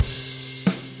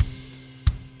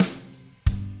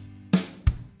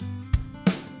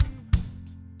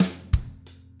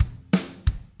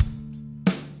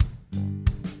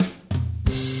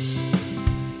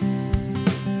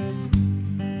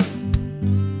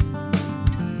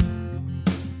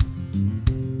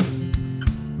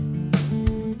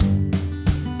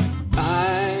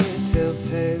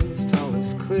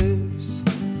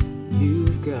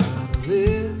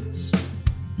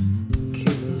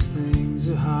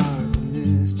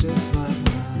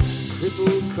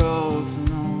triple call from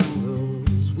all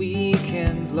those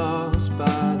weekends lost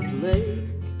by the lake.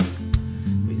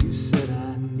 But you said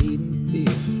I needn't be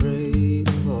afraid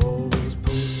of all those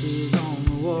posters on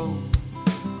the wall.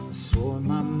 I swore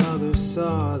my mother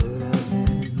saw that I've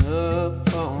been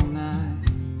up all night,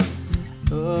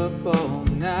 up all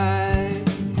night.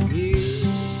 You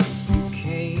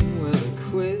came well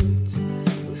equipped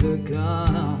with a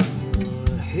gun on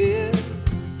your hip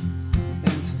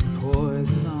and some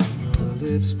poison on your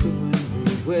lips. But when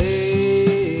we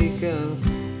wake up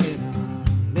in our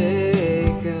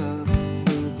makeup,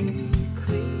 we'll be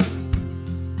clean,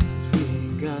 'cause we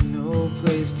ain't got no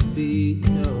place to be.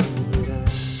 No, but I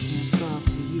can't talk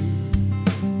to you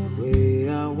the way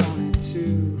I wanted to.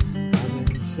 I've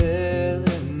been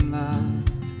telling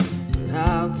lies, but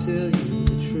I'll tell you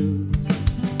the truth.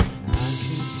 I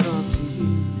can't talk to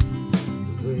you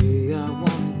the way I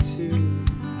wanted to.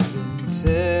 I've been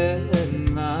telling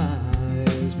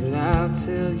lies, but I'll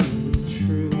tell you the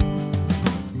truth.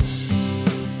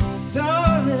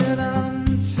 Darling, I'm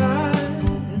tired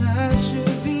and I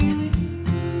should be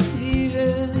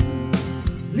leaving,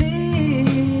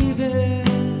 leaving.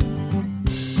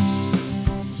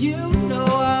 You know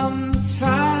I'm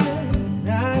tired and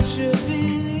I should be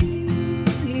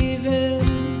leaving,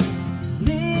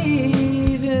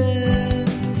 leaving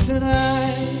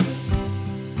tonight.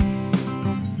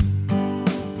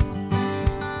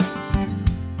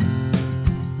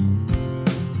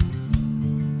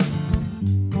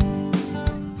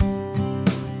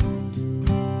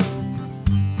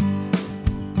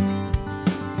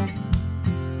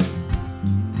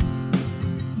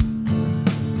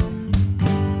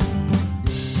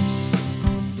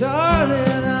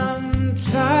 Darling, I'm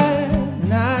tired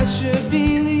and I should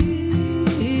be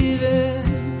leaving,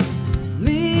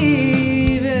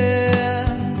 leaving.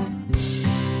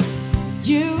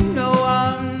 You know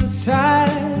I'm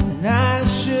tired and I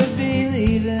should be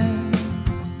leaving.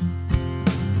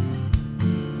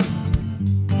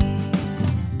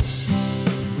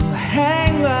 We'll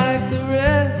hang like the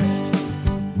rest,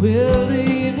 we'll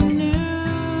leave a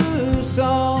new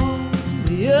song,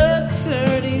 the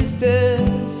attorney's desk.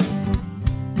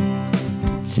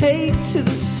 Take to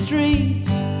the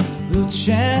streets, we'll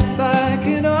chant like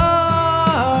an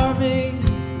army.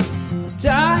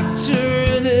 Doctor